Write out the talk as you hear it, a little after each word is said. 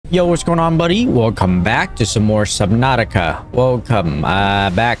Yo, what's going on, buddy? Welcome back to some more Subnautica. Welcome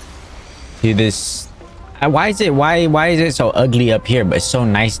back to this. Why is it so ugly up here, but it's so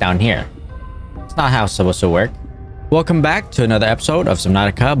nice down here? It's not how it's supposed to work. Welcome back to another episode of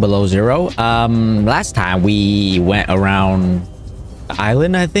Subnautica Below Zero. Last time we went around the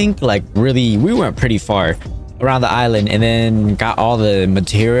island, I think. Like, really, we went pretty far around the island and then got all the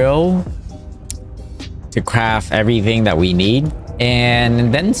material to craft everything that we need.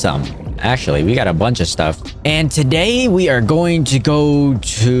 And then some. Actually, we got a bunch of stuff. And today we are going to go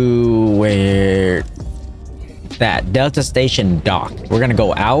to where that Delta Station dock. We're gonna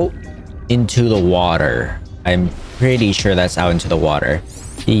go out into the water. I'm pretty sure that's out into the water.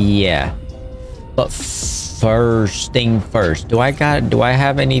 Yeah. But first thing first, do I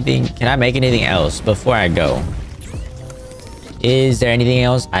have anything? Can I make anything else before I go? Is there anything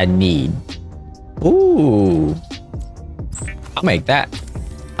else I need? Ooh. I'll make that.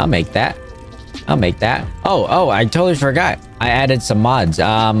 I'll make that. I'll make that. Oh, I totally forgot. I added some mods.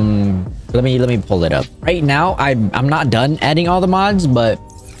 Let me pull it up. Right now, I'm not done adding all the mods, but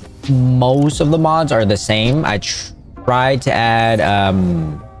most of the mods are the same. I tried to add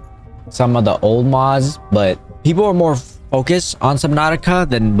some of the old mods, but people are more focused on Subnautica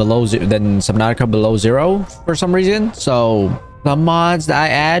than Subnautica Below Zero for some reason. So some mods that I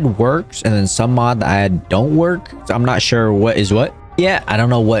add works, and then some mod that I add don't work. So I'm not sure what is what. Yeah, I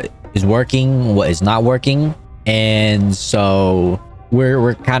don't know what is working, what is not working, and so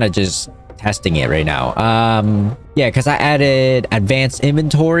we're kind of just testing it right now. Yeah, because I added advanced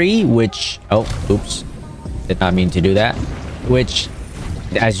inventory, which oops, did not mean to do that. Which,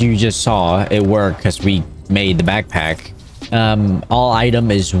 as you just saw, it worked because we made the backpack. All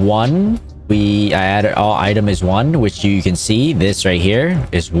item is 1. I added all item is 1, which you can see this right here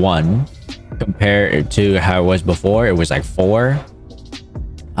is 1 compared to how it was before. It was like 4.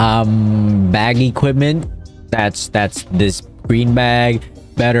 Bag equipment, that's this green bag.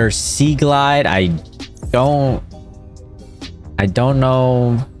 Better sea glide. I don't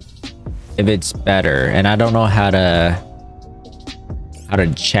know if it's better, and I don't know how to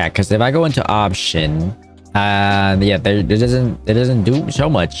check, because if I go into option, yeah, it doesn't do so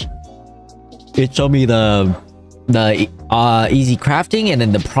much. It showed me the easy crafting and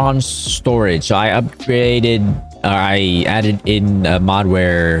then the prawn storage. So I upgraded, or I added in a mod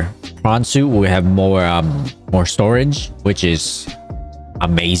where prawn suit will have more storage, which is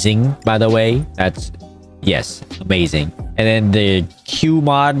amazing, by the way. That's, yes, amazing. And then the Q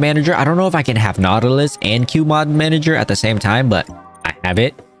mod manager, I don't know if I can have Nautilus and Q mod manager at the same time, but I have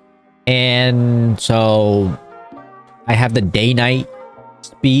it. And so I have the day night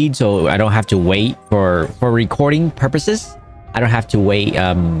speed, so I don't have to wait for recording purposes. I don't have to wait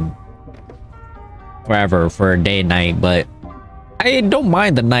forever for day and night, but I don't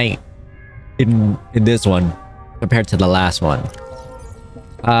mind the night in this one compared to the last one.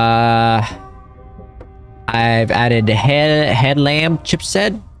 I've added headlamp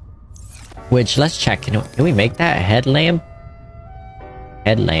chipset, which, let's check. Can we make that headlamp?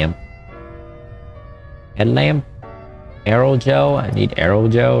 Headlamp. Aerogel. I need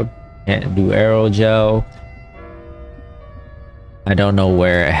aerogel. Can't do aerogel. I don't know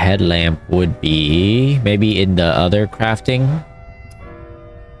where a headlamp would be. Maybe in the other crafting.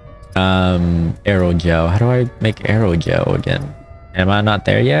 Aerogel. How do I make aerogel again? Am I not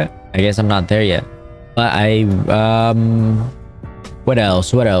there yet? I guess I'm not there yet. But what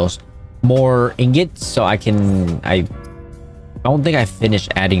else? More ingots, so I don't think I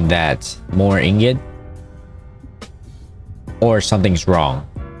finished adding that. More ingot. Or something's wrong.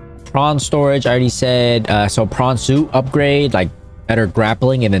 Prawn storage, I already said. So prawn suit upgrade, like better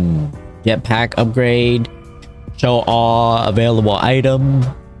grappling, and then jetpack upgrade. Show all available item.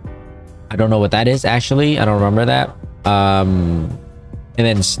 I don't know what that is, actually. I don't remember that. And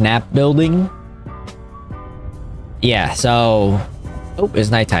then snap building. Yeah, so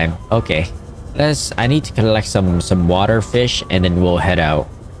it's nighttime. Okay, I need to collect some water fish, and then we'll head out.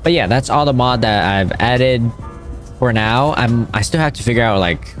 But yeah, that's all the mod that I've added for now. I still have to figure out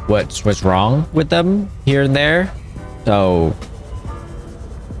like what's wrong with them here and there. So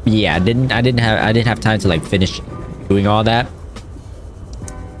yeah, I didn't have time to like finish doing all that.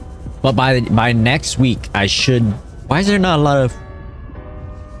 But by next week I should. Why is there not a lot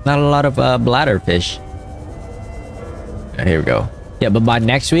of bladderfish? Here we go. Yeah, but by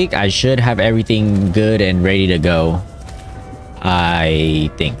next week I should have everything good and ready to go. I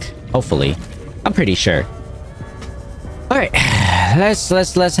think, hopefully. I'm pretty sure. All right, let's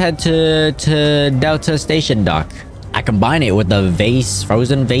head to Delta Station dock. I combine it with the vase,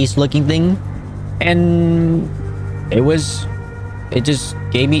 frozen vase looking thing, and it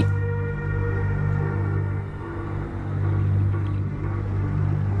gave me.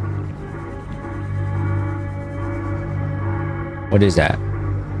 What is that?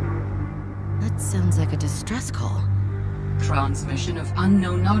 That sounds like a distress call. Transmission of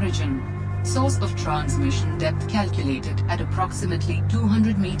unknown origin. Source of transmission depth calculated at approximately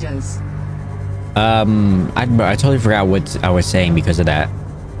 200 meters. I totally forgot what I was saying because of that.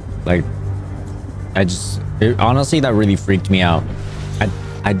 Like, honestly, that really freaked me out.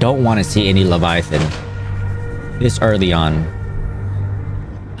 I don't want to see any Leviathan this early on.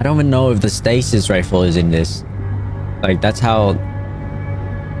 I don't even know if the stasis rifle is in this. Like, that's how...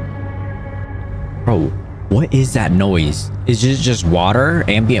 Bro, what is that noise? Is it just water?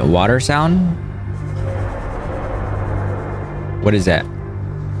 Ambient water sound? What is that?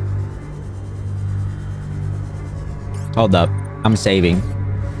 Hold up. I'm saving.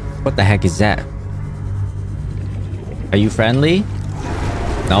 What the heck is that? Are you friendly?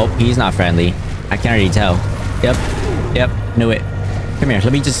 Nope, he's not friendly. I can already tell. Yep, knew it. Come here,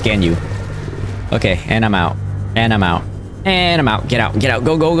 let me just scan you. Okay, and I'm out. And I'm out. And I'm out. Get out,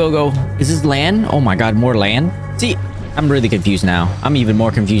 go. Is this land? Oh my god, more land? See, I'm really confused now. I'm even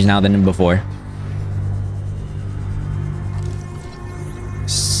more confused now than before.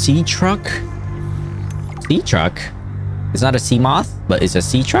 Sea truck? Sea truck? It's not a sea moth, but it's a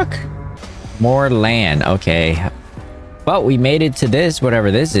sea truck. More land. Okay. Well, we made it to this,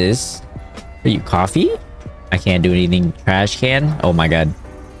 whatever this is. Are you coffee? I can't do anything. Trash can? Oh my god.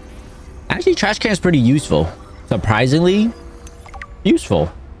 Actually, trash can is pretty useful. Surprisingly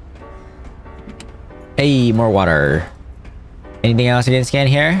useful. Hey, more water. Anything else I can scan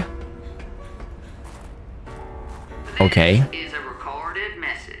here? Okay. This is a recorded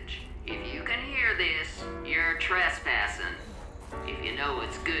message. If you can hear this, you're trespassing. If you know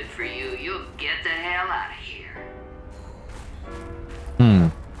what's good for you, you'll get the hell out of here.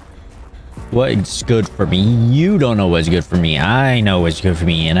 What's good for me? You don't know what's good for me. I know what's good for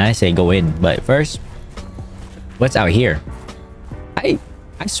me, and I say go in. But first, what's out here? I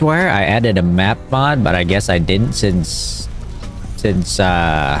swear I added a map mod, but I guess I didn't since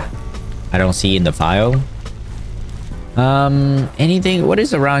I don't see in the file. Anything? What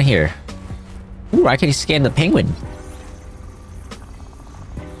is around here? Ooh, I can scan the penguin.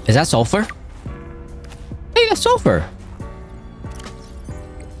 Is that sulfur? Hey, that's sulfur.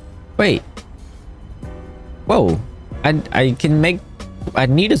 Wait. Whoa. I can make... I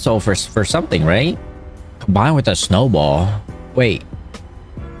need a sulfur for something, right? Combined with a snowball. Wait.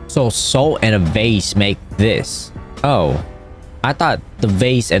 So salt and a vase make this. Oh. I thought the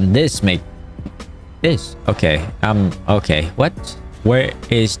vase and this make this. Okay. Okay. What? Where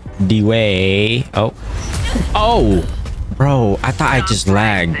is the way? Oh. Oh! Bro, I thought I just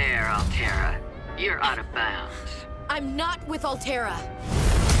lagged. There, Altera. You're out of bounds. I'm not with Altera.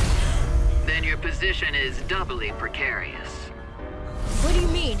 Then your position is doubly precarious. What do you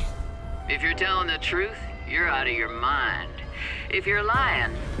mean? If you're telling the truth, you're out of your mind. If you're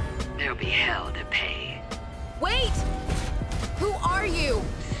lying, there'll be hell to pay. Wait! Who are you?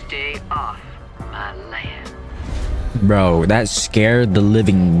 Stay off my land. Bro, that scared the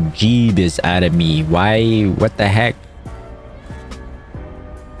living jeebus out of me. Why? What the heck?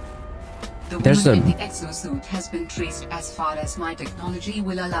 The There's woman a... in the exosuit has been traced as far as my technology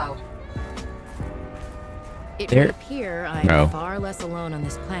will allow. It There- would appear I'm No. far less alone on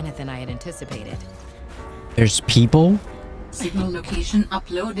this planet than I had anticipated. There's people? Signal location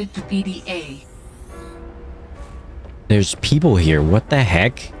uploaded to PDA. There's people here. What the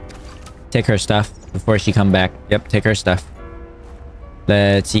heck? Take her stuff before she come back. Yep, take her stuff.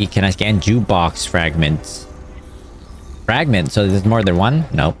 Let's see. Can I scan jukebox fragments? Fragments? So there's more than one?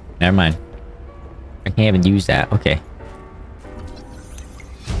 Nope. Never mind. I can't even use that. Okay.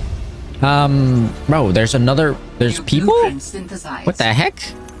 Bro, there's another... There's Your people? blueprint synthesized. What the heck?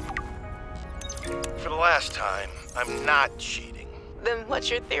 For the last time, I'm not cheating. Then what's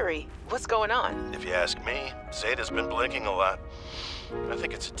your theory? What's going on? If you ask me, Zeta's been blinking a lot. I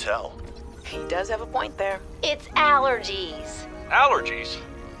think it's a tell. He does have a point there. It's allergies. Allergies?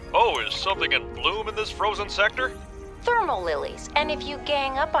 Oh, is something in bloom in this frozen sector? Thermal lilies. And if you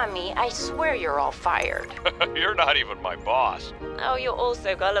gang up on me, I swear you're all fired. You're not even my boss. Oh, you're all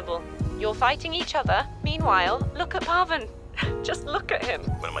so gullible. You're fighting each other. Meanwhile, look at Pavan. Just look at him.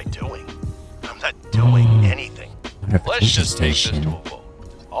 What am I doing? I'm not doing anything. Let's just take this to a vote.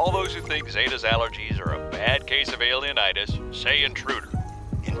 All those who think Zeta's allergies are a bad case of alienitis, say intruder.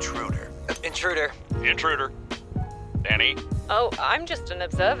 Intruder. Intruder. Intruder. Danny, Oh, I'm just an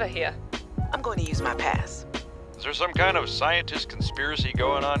observer here. I'm going to use my pass. is there some kind of scientist conspiracy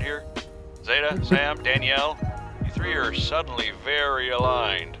going on here? Zeta, Sam, Danielle, you three are suddenly very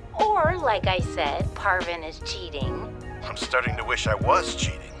aligned. Or, like I said, Parvin is cheating. I'm starting to wish I was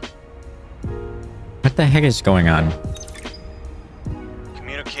cheating. What the heck is going on?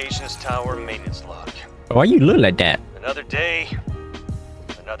 Communications tower maintenance log. Why you look like that? Another day,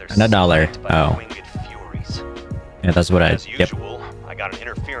 another dollar. slight by Oh. winged furies. Yeah, that's what As usual, I got an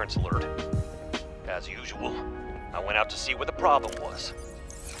interference alert. As usual, I went out to see what the problem was.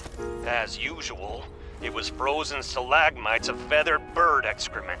 As usual, it was frozen stalagmites of feathered bird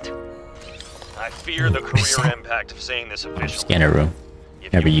excrement. I fear the career impact of saying this officially. Scanner room.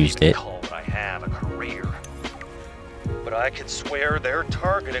 If Never you used even it. call what I have a career. But I could swear they're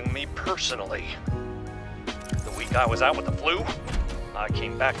targeting me personally. The week I was out with the flu, I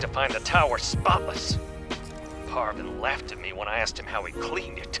came back to find the tower spotless. Parvin laughed at me when I asked him how he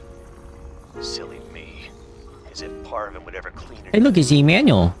cleaned it. Silly me. As if Parvin would ever clean it. Hey, look, it's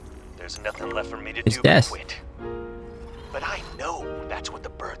Emmanuel. There's nothing left for me to It's do Des. but quit. But I know that's what the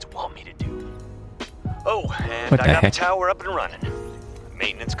birds want me to do. Oh, and What I the got heck? the tower up and running.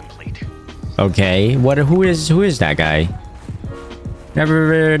 Maintenance complete. Okay, who is that guy?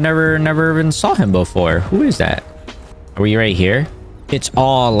 Never even saw him before. Who is that? Are we right here? It's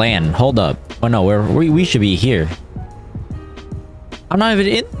all land. Hold up. Oh no, we should be here. I'm not even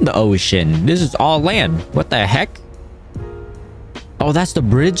in the ocean. This is all land. What the heck? Oh, that's the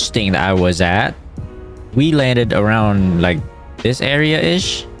bridge thing that I was at. We landed around like this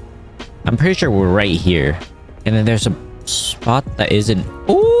area-ish. I'm pretty sure we're right here. And then there's a spot that isn't.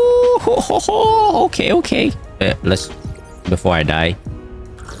 Oh, okay. Let's before I die.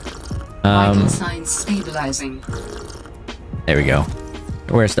 Vital signs stabilizing. There we go.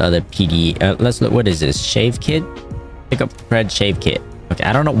 Where's the other PD? Let's look. What is this? Shave kit? Pick up red shave kit. Okay,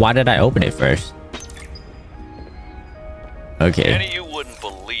 I don't know. Why did I open it first? Okay. Jenny, you wouldn't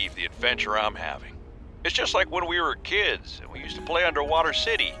believe the adventure I'm having. It's just like when we were kids and we used to play Underwater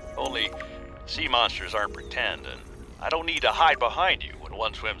City. Only sea monsters aren't pretend, and I don't need to hide behind you when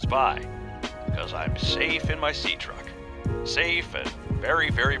one swims by. Because I'm safe in my sea truck. Safe and very,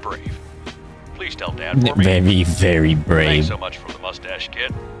 very brave. Please tell Dad for me. Very, very brave. Thanks so much for the mustache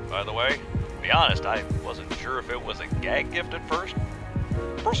kit, by the way. To be honest, I wasn't sure if it was a gag gift at first.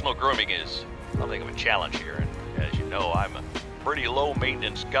 Personal grooming is something of a challenge here, and as you know, I'm a pretty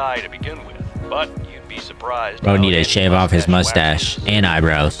low-maintenance guy to begin with. But you'd be surprised. Bro how need to any shave off his mustache waxes and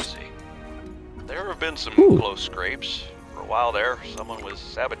eyebrows. There have been some Ooh. close scrapes. For a while there, someone was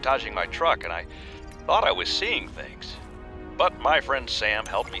sabotaging my truck, and I thought I was seeing things. But my friend Sam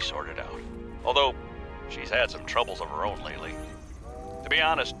helped me sort it out. Although, she's had some troubles of her own lately. To be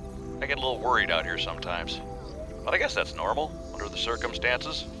honest, I get a little worried out here sometimes. But I guess that's normal, under the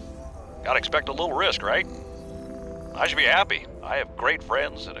circumstances. Gotta expect a little risk, right? I should be happy. I have great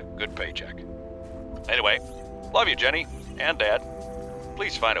friends and a good paycheck. Anyway, love you, Jenny, and Dad.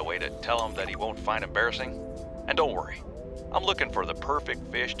 Please find a way to tell him that he won't find embarrassing. And don't worry, I'm looking for the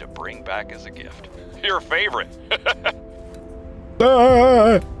perfect fish to bring back as a gift. Your favorite.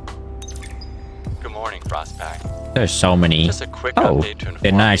 Good morning, Frostpack. There's so many. Just a quick Oh, update to did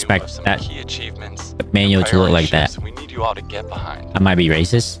inform not you expect of some that key achievements manual and to look priority like that. shifts we need you all to get behind. I might be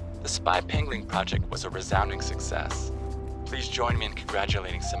racist. The Spy Pangling project was a resounding success. Please join me in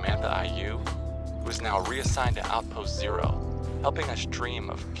congratulating Samantha IU, who is now reassigned to Outpost Zero, helping us dream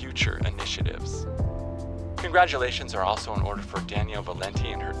of future initiatives. Congratulations are also in order for Danielle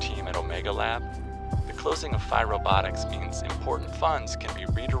Valenti and her team at Omega Lab. The closing of Phi Robotics means important funds can be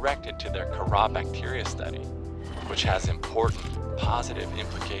redirected to their Kara bacteria study, which has important positive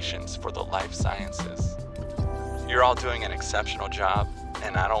implications for the life sciences. You're all doing an exceptional job,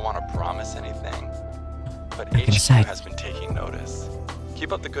 and I don't want to promise anything, but HQ has been taking notice.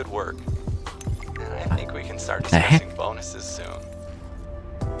 Keep up the good work, and I think we can start discussing bonuses soon.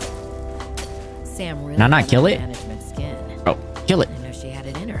 Sam really Not got kill under it? management skin. Oh, kill it. I know she had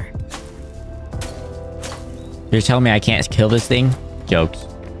it in her. You're telling me I can't kill this thing? Jokes,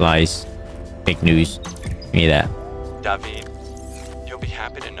 lies, fake news. Give me that. David, you'll be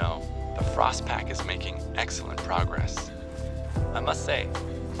happy to know the Frostpack is making excellent progress. I must say,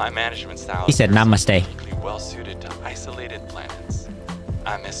 my management style He said namaste. uniquely well suited to isolated planets.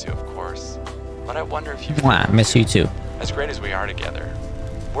 I miss you, of course, but I wonder if you Mwah, miss you too. As great as we are together,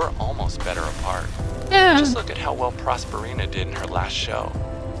 we're almost better apart. Yeah. Just look at how well Prosperina did in her last show.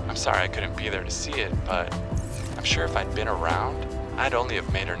 I'm sorry I couldn't be there to see it, but I'm sure if I'd been around, I'd only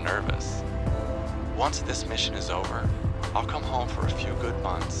have made her nervous. Once this mission is over, I'll come home for a few good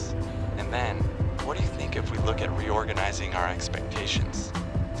months. And then, what do you think if we look at reorganizing our expectations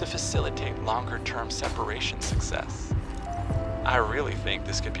to facilitate longer-term separation success? I really think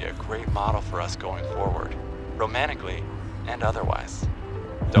this could be a great model for us going forward. romantically and otherwise.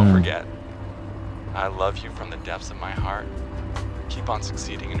 Don't forget, I love you from the depths of my heart. Keep on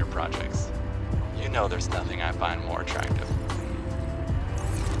succeeding in your projects. You know there's nothing I find more attractive.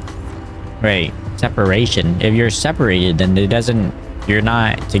 Wait, separation. If you're separated, then it doesn't... You're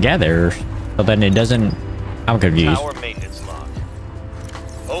not together. So then it doesn't... I'm confused. Tower maintenance log.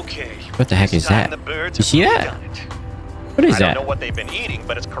 Okay. What the heck is that? You see that? What is that? I don't know what they've been eating,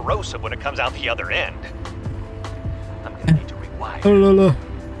 but it's corrosive when it comes out the other end. I'm gonna need to rewire.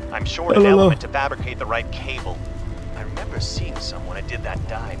 I'm short an element to fabricate the right cable. I remember seeing some when I did that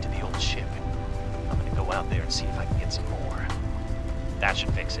dive to the old ship. I'm gonna go out there and see if I can get some more. That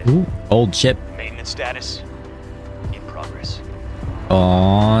should fix it. Ooh, old ship. Maintenance status in progress.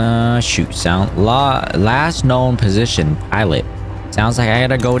 Oh, shoot. Last known position, pilot. Sounds like I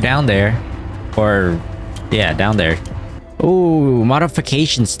gotta go down there. Or, yeah, down there. Ooh,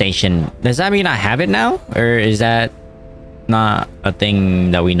 modification station. Does that mean I have it now? Or is that not a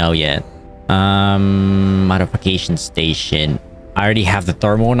thing that we know yet? Modification station. I already have the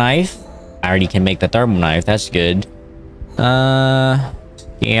thermal knife. I already can make the thermal knife. That's good.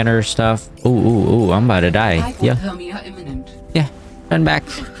 Scanner stuff. Ooh, I'm about to die. Yeah. Yeah. Run back.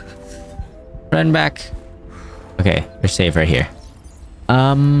 Run back. Okay, we're safe right here.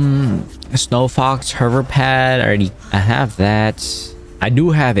 Snow Fox hover pad. I have that. I do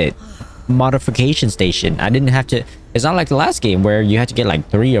have it. Modification station. I didn't have to. It's not like the last game where you had to get like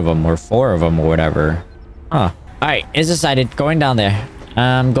 3 of them or 4 of them or whatever. Huh. Alright, it's decided. Going down there.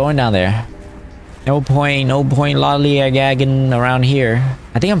 I'm going down there. No point lollygagging around here.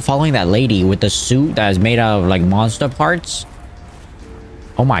 I think I'm following that lady with the suit that is made out of like monster parts.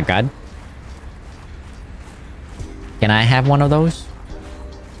 Oh my god. Can I have one of those?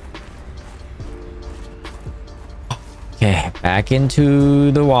 Okay, back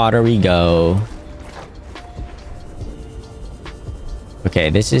into the water we go. Okay,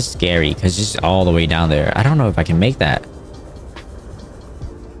 this is scary because it's all the way down there. I don't know if I can make that.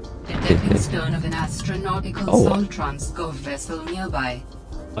 Detecting stern of an astronautical Soltrans vessel nearby.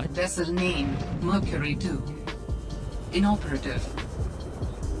 What? Vessel name Mercury 2. Inoperative.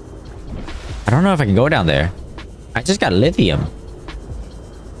 I don't know if I can go down there. I just got lithium.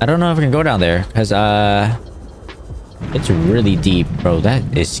 I don't know if I can go down there because it's really deep, bro. That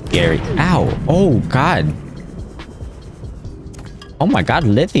is scary. Ow. Oh god. Oh my god,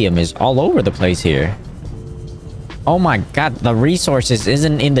 lithium is all over the place here. Oh my god, the resources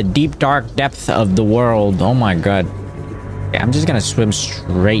isn't in the deep dark depth of the world. Oh my god. Okay, I'm just gonna swim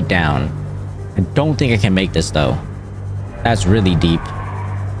straight down. I don't think I can make this though. That's really deep.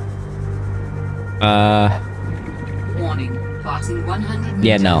 Warning, passing 100 meters.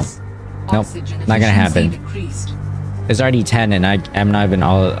 Yeah, no. Nope, not gonna happen. Decreased. It's already 10 and I'm not even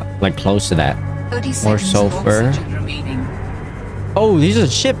all like close to that. 30 More seconds sulfur. of oxygen remaining. Oh, here's a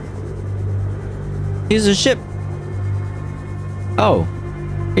ship. Here's a ship. Oh.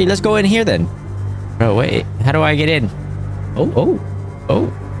 Hey, let's go in here then. Oh, wait. How do I get in? Oh.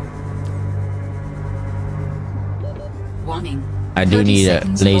 Warning. I do need a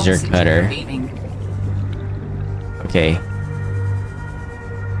laser cutter. Remaining. Okay.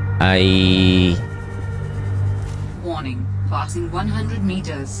 Warning, passing 100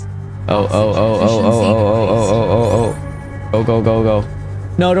 meters. Oh. Go.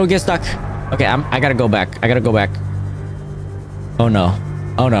 No, don't get stuck. Okay, I gotta go back. Oh no.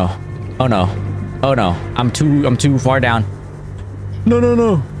 I'm too far down. No.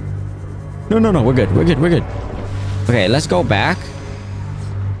 We're good. Okay, let's go back.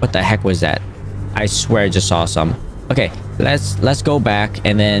 What the heck was that? I swear I just saw some. Okay, let's go back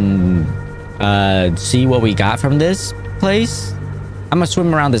and then see what we got from this place. I'm gonna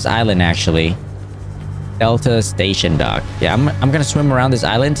swim around this island actually. Delta Station Dock. Yeah, I'm gonna swim around this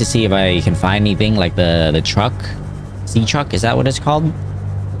island to see if I can find anything like the truck. Sea truck, is that what it's called?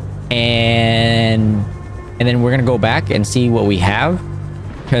 And then we're gonna go back and see what we have.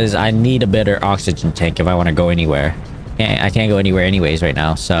 Because I need a better oxygen tank if I want to go anywhere. I can't go anywhere anyways right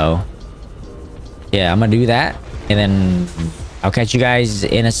now, so yeah, I'm gonna do that. And then I'll catch you guys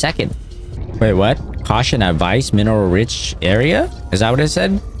in a second. Wait, what? Caution advice, mineral rich area? Is that what it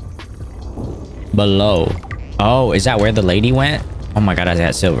said? Below. Oh, is that where the lady went? Oh my god, I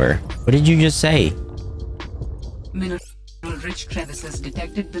got silver. What did you just say? Mineral rich crevices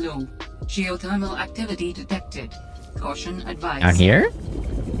detected below. Geothermal activity detected. Caution advised. Down here?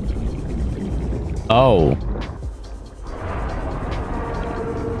 Oh.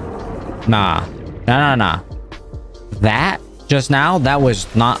 Nah. That just now, that was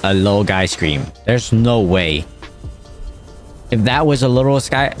not a low guy scream. There's no way. If that was a little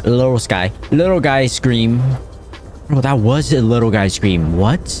guy scream. Bro, that was a little guy scream.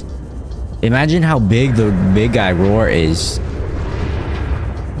 What? Imagine how big the big guy roar is.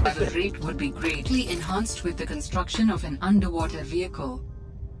 The rate would be greatly enhanced with the construction of an underwater vehicle.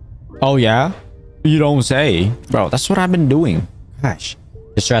 Oh yeah? You don't say. Bro, that's what I've been doing. Gosh.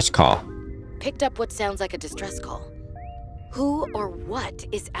 Distress call. Picked up what sounds like a distress call. Who or what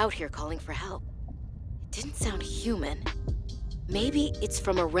is out here calling for help? It didn't sound human. Maybe it's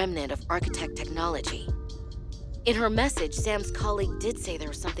from a remnant of architect technology. In her message, Sam's colleague did say there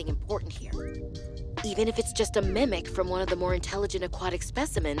was something important here. Even if it's just a mimic from one of the more intelligent aquatic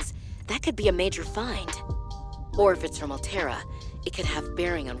specimens, that could be a major find. Or if it's from Altera, it could have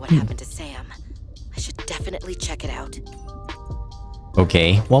bearing on what happened to Sam. I should definitely check it out.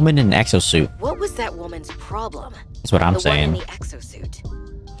 Okay, woman in an exosuit. What was that woman's problem? That's what I'm saying. The one in the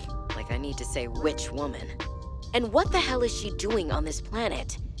exosuit. Like I need to say which woman. And what the hell is she doing on this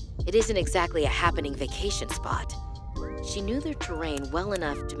planet? It isn't exactly a happening vacation spot. She knew their terrain well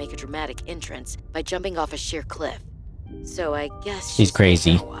enough to make a dramatic entrance by jumping off a sheer cliff. So I guess she's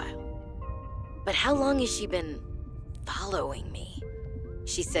crazy. For a while. But how long has she been following me?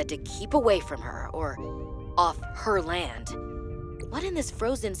 She said to keep away from her or off her land. What in this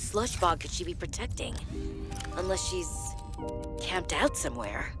frozen slush bog could she be protecting? Unless she's camped out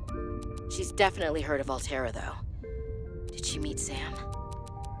somewhere. She's definitely heard of Altera though. Did she meet Sam?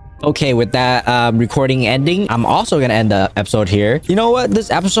 Okay, with that recording ending, I'm also gonna end the episode here. You know what? This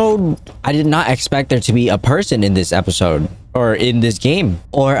episode, I did not expect there to be a person in this episode or in this game,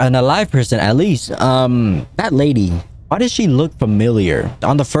 or an alive person at least. That lady, why does she look familiar?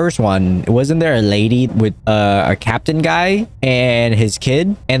 On the first one, wasn't there a lady with a captain guy and his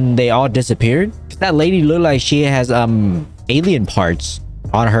kid, and they all disappeared? That lady looked like she has alien parts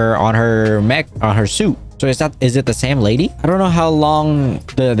on her mech, on her suit. So is it the same lady? I don't know how long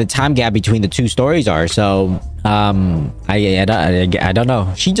the time gap between the two stories are. So I don't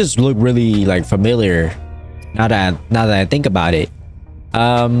know. She just looked really like familiar now that I think about it. But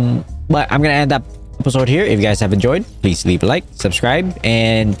I'm gonna end that episode here. If you guys have enjoyed, please leave a like, subscribe,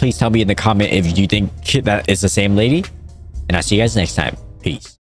 and please tell me in the comment if you think that is the same lady. And I'll see you guys next time. Peace.